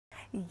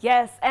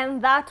Yes,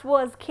 and that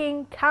was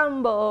King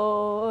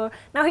Kambo.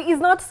 Now he is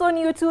not so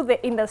new to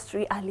the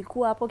industry.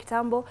 Alikuwa hapo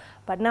kitambo,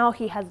 but now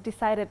he has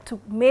decided to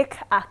make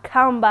a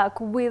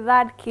comeback with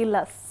that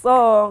killer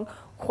song,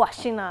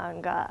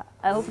 Kwashinanga.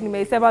 I hope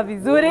nimeisema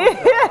vizuri.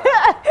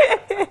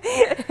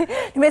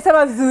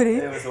 Nimeisema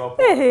vizuri.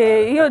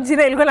 Hiyo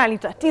jina ilikuwa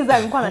inanitatiza,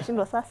 nilikuwa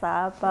nashindwa sasa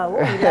hapa.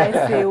 What will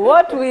I say?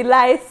 What will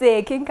I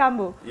say? King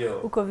Kambo,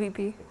 uko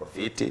vipi? Uko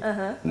fiti.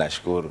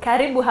 Nashukuru.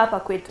 Karibu hapa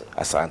kwetu.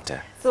 Asante.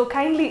 So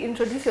kindly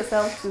introduce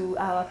yourself to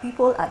our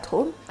people at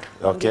home.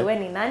 Okay. Wewe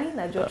ni nani?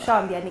 Najua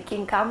tushawaambia ni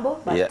King Kambo,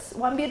 but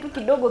waambie tu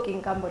kidogo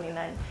King Kambo ni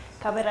nani.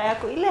 Kamera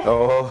yako ile.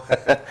 Oh.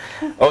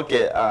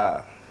 Okay,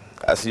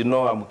 as you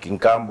know, I'm King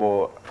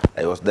Kambo.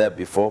 I was there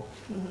before.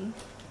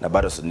 Na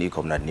bado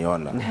niko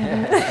mnaniona.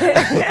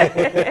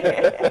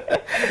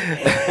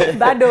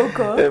 Bado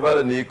uko.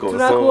 Bado niko.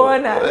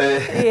 Tunakuona.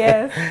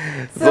 Yes.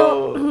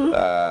 So,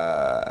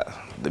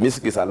 the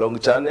music is a long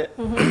journey.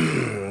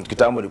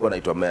 Kitambo nilikuwa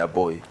naitwa Mayor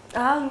Boy.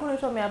 Nilikuwa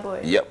naitwa Mayor Boy.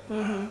 Yep.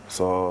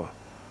 So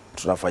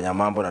tunafanya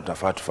mambo na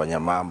tunafaa tufanya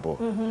mambo.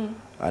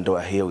 And we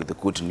are here with the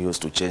good news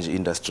to change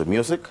industry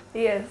music.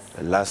 Yes.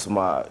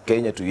 Lazima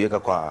Kenya tuiweka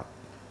kwa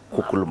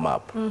Google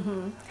Map.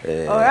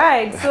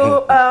 Alright.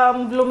 So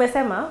vile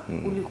umesema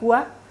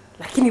ulikuwa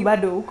lakini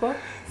bado uko.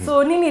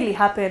 So nini ili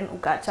happen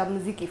ukaacha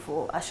muziki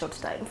for a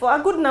short time? For a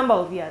good number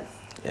of years.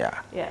 Yeah.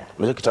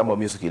 Unajua kitambo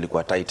music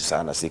ilikuwa tight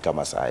sana, si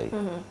kama sasa hivi.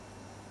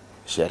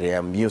 Sheria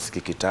ya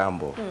music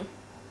kitambo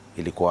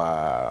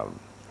ilikuwa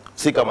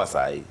si kama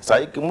sasa hivi. Sasa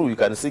hivi you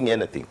can sing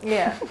anything.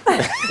 Yeah.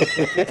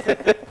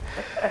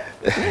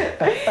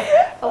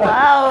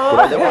 Wow.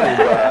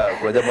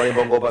 Kuna jamaa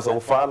ni ngoma za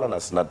ufala na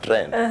sina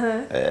trend.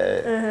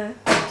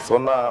 So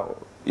na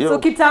so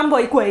kitambo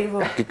ikuwa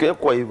hivyo.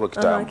 Kikekuwa hivyo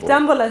kitambo.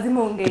 Kitambo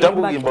lazima ungeimba.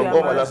 Kitambo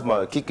ngoma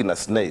lazima kiki na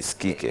snares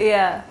kike.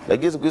 Yeah.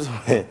 Lakini siku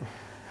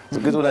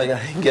hizo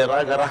unaingia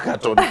raka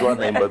tu kwa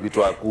naimba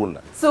vitu hakuna.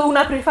 So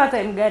una prefer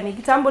time gani?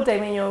 Kitambo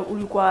time yenyewe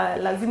ulikuwa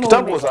lazima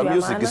kitambo za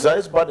music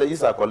size bado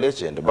isa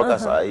collection mpaka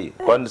saa hii.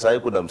 Kwani saa hii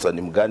kuna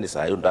msanii mgani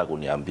saa hii unataka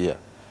kuniambia?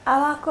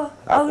 Awako?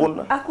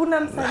 Hakuna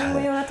msanii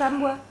mwenye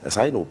unatambua?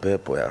 Saa hii ni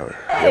upepo ya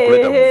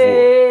kuleta mvua.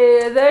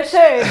 The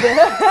shade.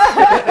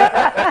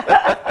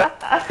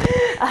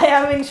 I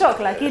am in shock,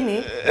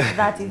 lakini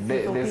that is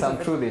there's some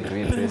truth into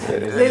it.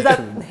 There's a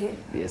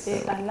yes.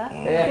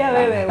 Yeah,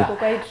 wewe uko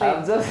kwa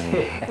trade.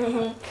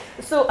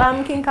 So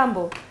King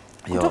Kambo,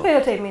 kutoka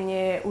hiyo time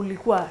yenye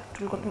ulikuwa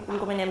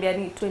umeniambia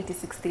ni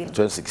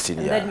 2016.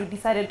 And then you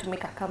decided to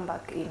make a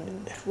comeback in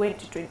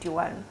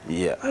 2021.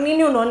 Yeah.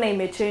 Nini unaona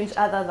imechange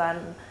other than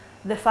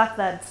the fact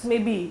that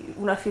maybe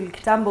una feel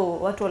kitambo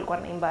watu walikuwa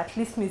wanaimba at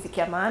least music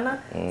ya maana?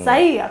 Sasa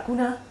hii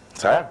hakuna.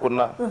 Saya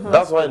kuna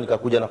that's why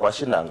nikakuja na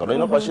Kwashinanga.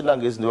 Unaona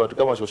Kwashinanga hizi ni watu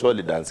kama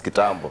social dance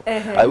kitambo.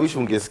 I wish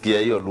ungesikia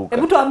hiyo Luka.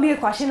 Hebu tuambie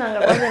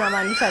Kwashinanga kwanza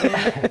inamaanisha nini?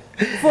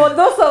 For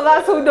those of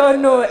us who don't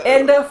know,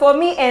 and for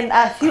me and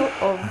a few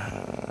of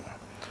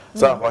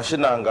so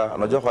Kwashinanga,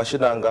 unajua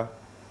Kwashinanga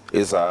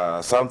is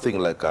something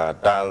like a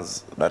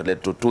dance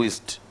related to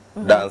twist,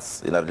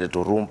 dance in related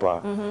to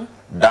rumba,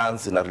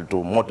 dance in related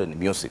to modern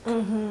music.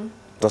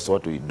 That's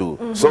what we do.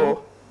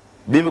 So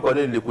mimi kwa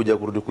nini nilikuja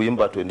kurudi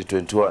kuimba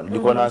 2021?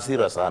 Nilikuwa na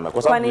hasira sana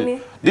kwa sababu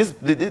these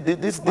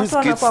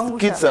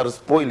kids are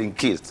spoiling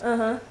kids.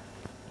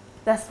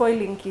 They're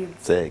spoiling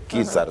kids.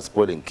 Kids are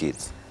spoiling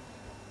kids.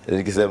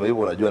 Nikisema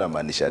hivyo unajua na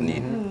maanisha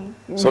nini?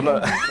 So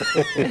na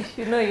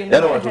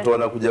yaani watoto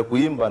wanakuja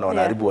kuimba na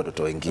wanaharibu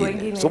watoto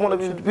wengine. So mbona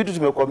vitu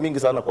tumekuwa mingi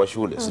sana kwa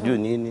shule. Sijui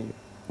nini,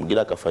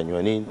 mwingine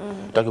akafanywa nini.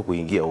 Nataka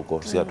kuingia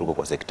huko, si hatuko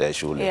kwa sekta ya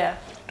shule.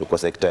 Tuko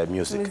sekta ya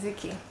music.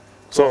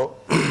 So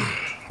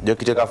ndio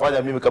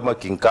kitakafanya mimi kama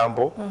King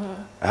Kambo,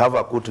 I have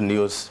a good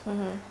news.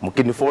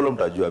 Mkinifollow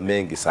mtajua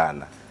mengi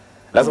sana.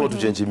 Lazima tu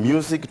change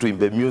music,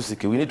 tuimbe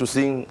music. We need to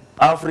sing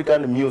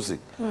African music.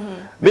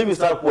 Mimi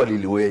sitaki kuwa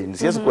Lil Wayne,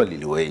 siwezi kuwa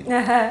Lil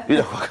Wayne.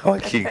 Bila kwa kama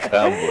King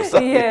Kambo.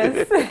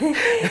 Yes.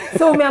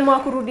 So umeamua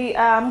kurudi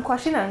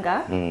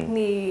Kwashinanga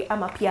ni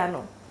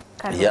amapiano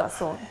kind of a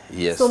song.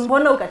 Yes. So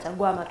mbona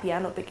ukachagua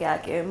amapiano peke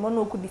yake?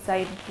 Mbona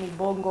ukudecide ni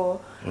bongo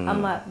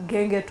ama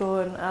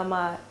gengeton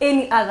ama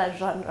any other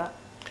genre?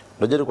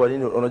 Unajua kwa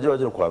nini? Unajua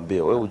waje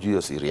kuambia wewe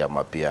ujue siri ya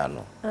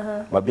mapiano.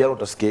 Mapiano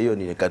utasikia hiyo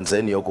ni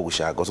kanisani huko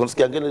kushago. So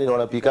unasikia ngine ni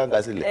wanapikanga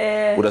asili.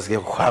 Utasikia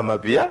kwa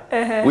mapia.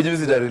 Ujue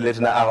zina relate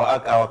na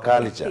our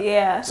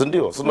culture. So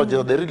ndio, so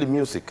unajua the real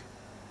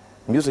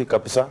music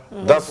kabisa.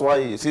 That's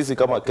why sisi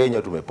kama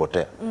Kenya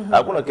tumepotea.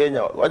 Hakuna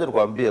Kenya, waje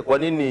kuambia kwa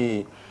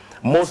nini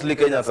mostly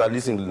Kenyans are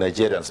listening to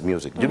Nigerians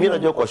music. Mimi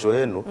najua kwa show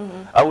yenu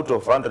out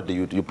of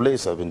 100 you play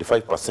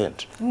 75%.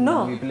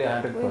 No, we play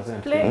 100%.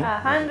 We play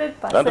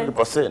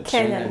 100%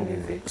 Kenyan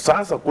music.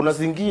 Sasa kuna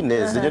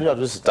zingine sijui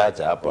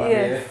hatuzitaja hapa.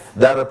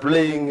 They are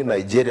playing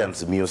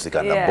Nigerians music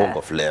and a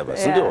bongo flavor.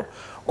 Ndio.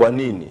 Kwa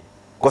nini?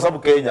 Kwa sababu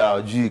Kenya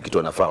hawajui kitu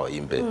wanafaa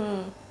waimbe.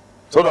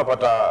 So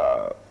unapata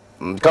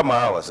kama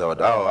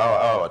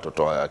hawa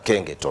watoto wa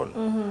Kengeton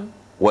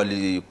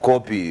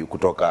walikopi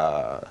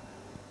kutoka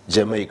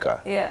Jamaica.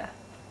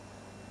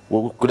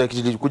 kuna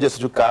kitu kuja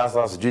sijui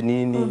kasa sijui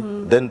nini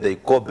then they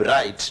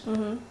copyright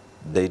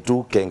day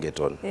 2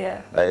 Kengeton. Yeah.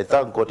 I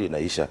thank God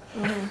inaisha.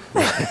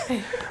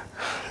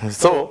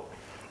 So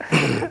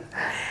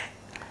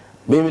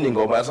mimi ni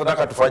ngoma sasa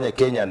nataka tufanye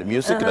Kenyan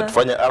music na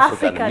tufanye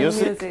African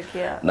music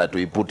yeah. na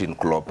tuiput in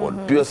global.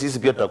 Pia sisi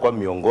pia tutakuwa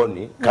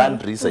miongoni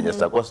countries zenye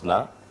zitakuwa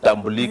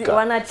zinatambulika.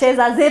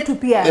 Wanacheza zetu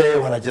pia.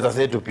 Wanacheza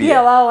zetu pia.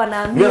 Pia wao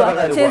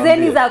wanaambiwa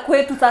chezeni za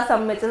kwetu sasa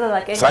mmecheza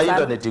za Kenya. Sasa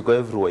internet iko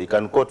everywhere. You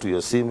can go to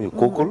your sim, you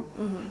Google.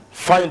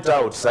 Find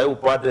out sasa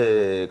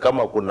upate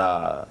kama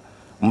kuna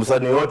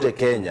msanii yote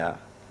Kenya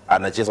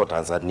anacheza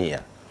Tanzania.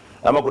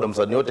 Ama kuna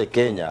msanii yote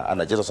Kenya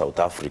anacheza South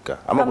Africa.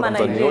 Ama kuna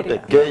msanii yote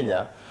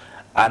Kenya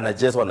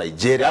anacheza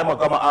Nigeria. Ama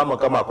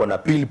kama ako na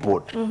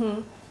Billboard.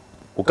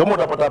 Kama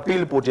utapata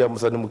Billboard ya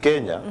msanii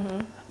Mkenya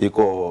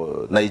iko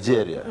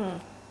Nigeria.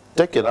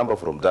 Take a number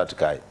from that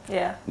guy.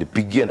 Yeah.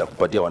 Nipigie na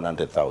kupatia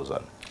 100,000.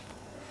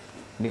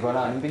 Niko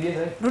na nipigie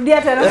sasa.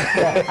 Rudia tena.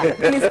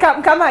 Please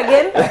come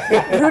again.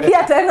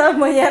 Rudia tena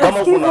mwenye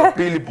anasikiza. Kama kuna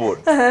Billboard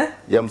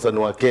ya msanii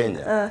wa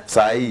Kenya,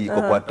 saa hii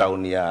iko kwa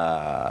town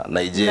ya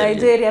Nigeria.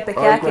 Nigeria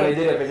peke yake.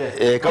 Nigeria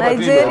peke. Kama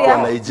Billboard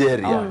kwa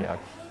Nigeria.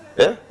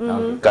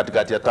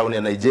 Katikati ya town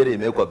ya Nigeria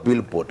imewekwa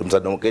Billboard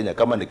msanii wa Kenya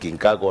kama ni King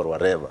Kako or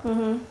whatever.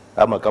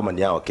 Ama kama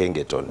ni hao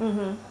Kengeton.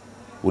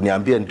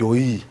 Uniambie ndio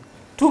hii.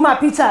 Tuma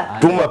picha.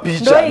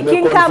 Ndio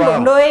King Kambo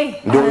ndio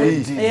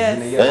hii. Yes.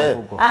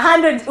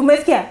 100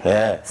 umesikia?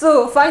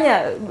 So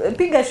fanya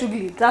piga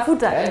shughuli,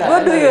 tafuta.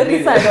 Go do your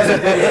research.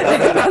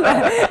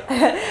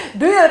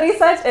 Do your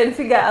research and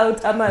figure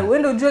out ama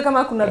uende ujue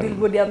kama kuna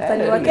Billboard ya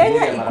msanii wa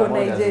Kenya iko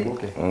Nigeria.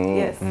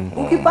 Yes.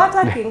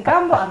 Ukipata King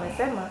Kambo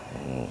amesema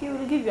he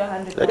will give you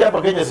 100. Lakini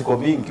hapa Kenya ziko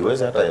mingi,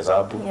 wewe hata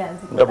hesabu.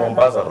 Ndio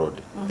Mombasa Road,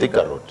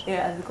 Thika Road.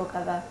 Yeah, ziko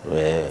kadhaa.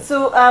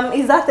 So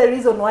is that the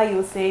reason why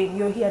you're saying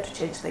you're here to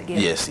change the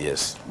game?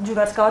 Yes. Juu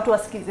nataka watu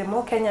wasikize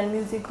more Kenyan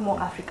music,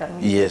 more African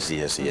music. Yes.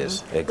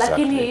 Exactly.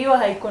 Lakini hiyo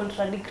hai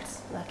contradicts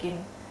lakini.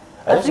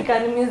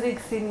 African music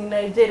si ni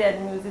Nigerian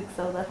music,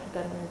 South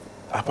African music.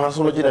 Hapa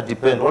solo jina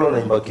depend. Wale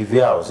wanaimba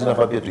kivyao, sisi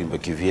nafaa pia tuimbe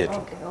kivyetu.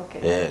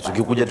 Okay.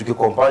 Tukikuja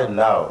tukicombine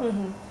now,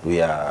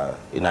 we are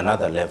in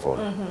another level.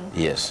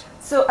 Yes.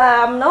 So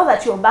now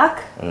that you're back,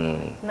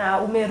 na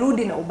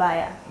umerudi na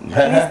ubaya.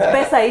 At least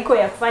pesa iko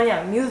ya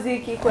kufanya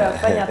music, iko ya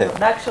kufanya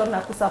production na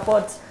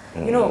kusupport,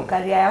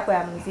 career yako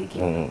ya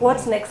muziki.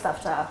 What's next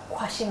after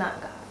kwa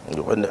Shinanga?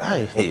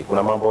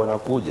 Kuna mambo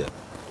yanakuja.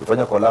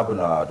 Tufanya collab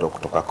na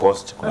kutoka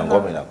Coast, kuna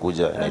ngoma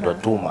inakuja inaitwa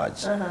Too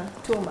Much.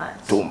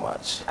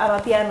 Ama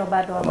piano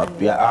bado ama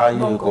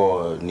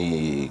yuko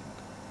ni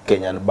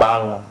Kenyan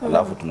bang,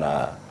 alafu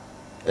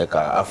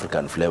eka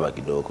African flavor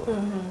kidogo.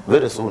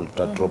 Very soon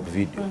tuta drop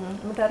video.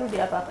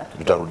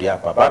 Tutarudi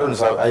hapa. Bado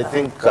I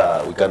think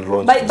we can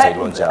launch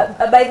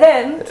by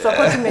then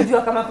tutakuwa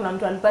tumejua kama kuna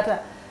mtu alipata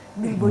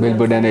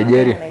Billboard ya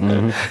Nigeria.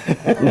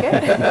 Okay.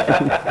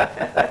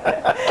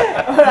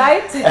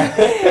 Alright.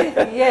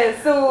 Yes.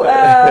 So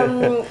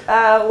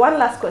one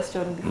last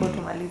question before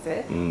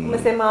tumalize.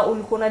 Umesema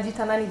ulikuwa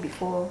unajiita nani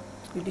before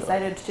you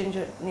decided to change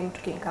your name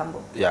to King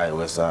Kambo? Yeah, I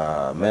was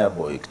Mayor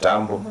Boy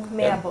Kitambo.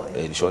 Mayor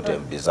Boy. In short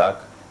Mbizak.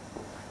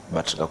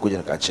 But nikakuja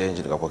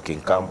nikachange nikakuwa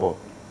King Kambo,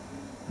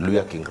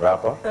 Luya King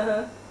Rapper.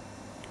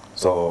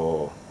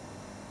 So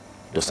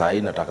ndio sasa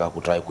nataka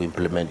kutry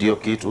kuimplement hiyo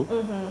kitu.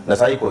 Na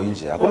sasa iko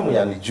nje. Hakuna mwenye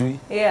anijui.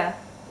 Yeah.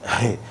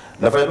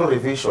 Nafanya no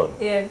revision.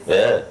 Yes.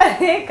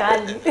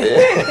 Kali.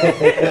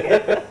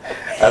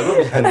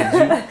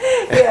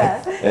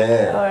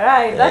 Yeah. All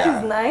right. That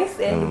is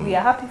nice and we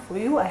are happy for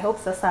you. I hope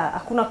sasa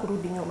hakuna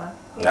kurudi nyuma.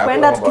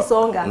 Kwenda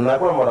tukisonga.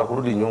 Hakuna mara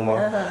kurudi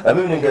nyuma. Na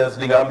mimi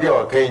ningeambia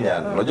wa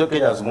Kenya, unajua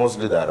Kenya is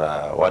mostly there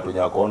watu wenye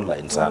wako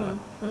online sana.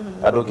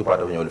 Hata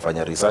ukipata wenye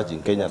walifanya research in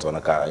Kenya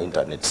wanakaa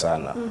internet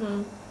sana.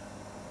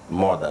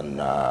 More than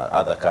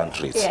other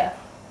countries. Yeah.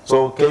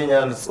 So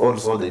Kenyans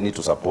also they need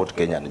to support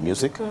Kenyan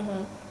music.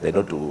 They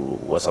need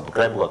to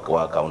subscribe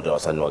kwa account ya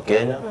wasanii wa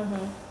Kenya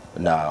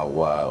na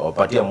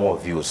wapatia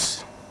more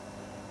views.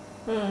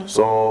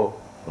 So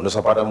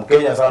unasapata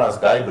Mkenya sana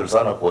ska idol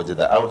sana kwa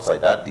the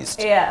outside artist.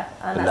 Yeah,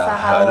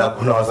 na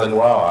kuna wasanii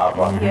wao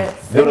hapa. Yes.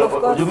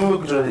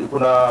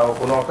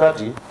 Kuna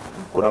wakati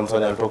kuna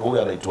msanii alitoka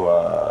huyu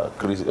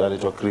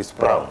anaitwa Chris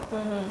Brown.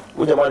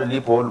 Huyu jamaa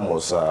alipo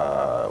almost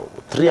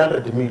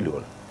 300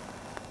 million.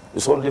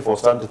 It's only for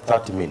stand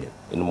 30 million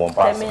in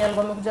Mombasa. Kenya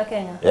alikuja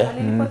Kenya.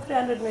 Alilipo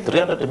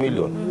 300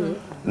 million.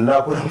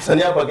 Na kuna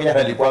msanii hapa Kenya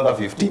alipanga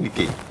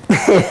 15k.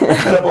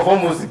 Na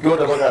performance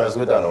ikiota mpaka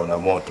anasweta anaona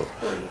moto.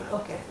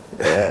 Okay.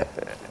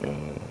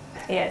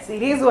 Yes,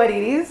 it is what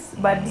it is,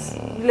 but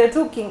vile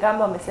tu King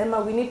Kambo amesema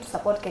we need to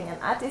support Kenyan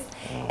artists.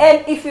 And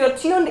if you're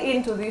tuned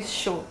into this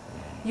show,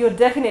 you're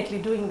definitely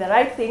doing the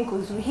right thing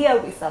because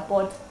here we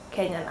support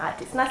Kenyan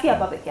artists. Na si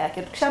hapa peke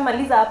yake.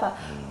 Tukishamaliza hapa,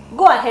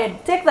 go ahead,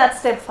 take that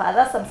step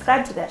further,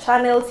 subscribe to their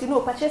channels,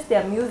 purchase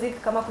their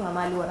music kama kuna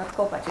mahali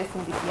wanataka purchase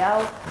music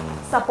yao,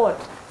 support.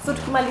 So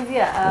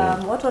tukimalizia,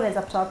 watu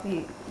wanaweza kupata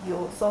wapi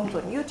your songs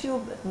on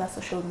YouTube na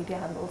social media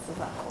handles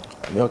zako?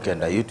 Mimi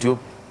ukienda YouTube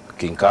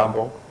King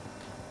Kambo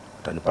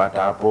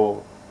utanipata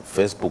hapo,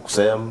 Facebook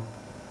same,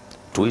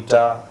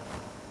 Twitter,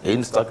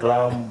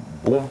 Instagram,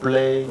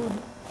 Boomplay,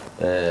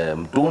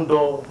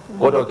 Mtundo,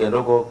 kote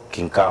wakiendoko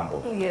King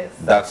Kambo. Yes.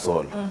 That's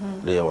all.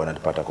 Leo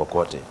wanatipata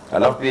kokote.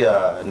 Alafu pia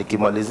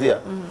nikimalizia,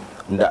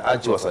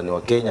 ndaachi wasanii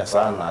wa Kenya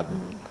sana,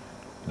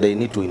 they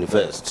need to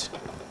invest.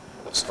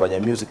 Usifanye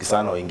music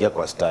sana waingia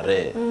kwa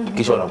starehe,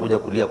 kisha wanakuja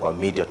kulia kwa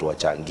media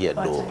tuwachangie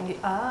do.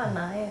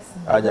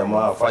 Nice.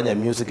 Jamaa fanya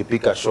music,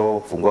 pika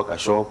show, fungua ka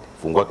shop,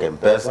 fungua ka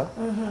M-Pesa.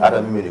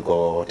 Hata mimi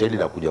niko hoteli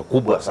na kuja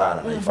kubwa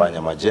sana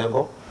naifanya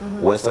Majengo,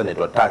 Western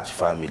inaitwa Touch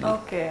Family.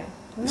 Okay.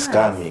 It's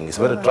coming. It's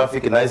very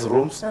traffic, nice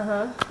rooms.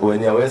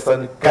 When you're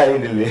Western,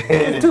 kindly.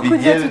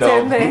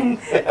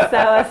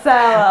 Sawa.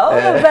 All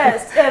the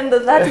best. And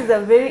that is a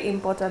very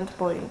important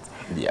point.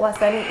 Yeah.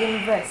 Wasani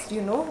invest,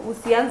 you know.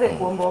 Usianze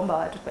kuomba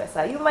watu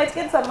pesa. You might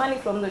get some money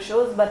from the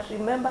shows, but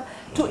remember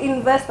to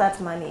invest that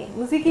money.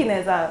 Muziki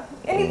inaweza,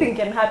 anything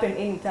can happen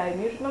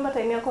anytime. You remember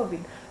time ya COVID?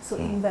 So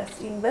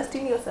invest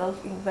in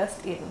yourself,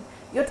 invest in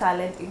your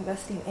talent,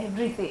 invest in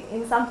everything,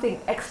 in something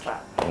extra.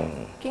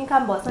 King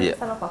Kambo, asante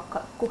sana kwa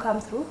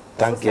come through.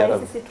 Thank you.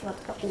 Sisi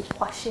tunataka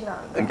kukwashina.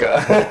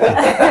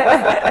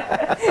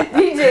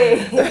 DJ.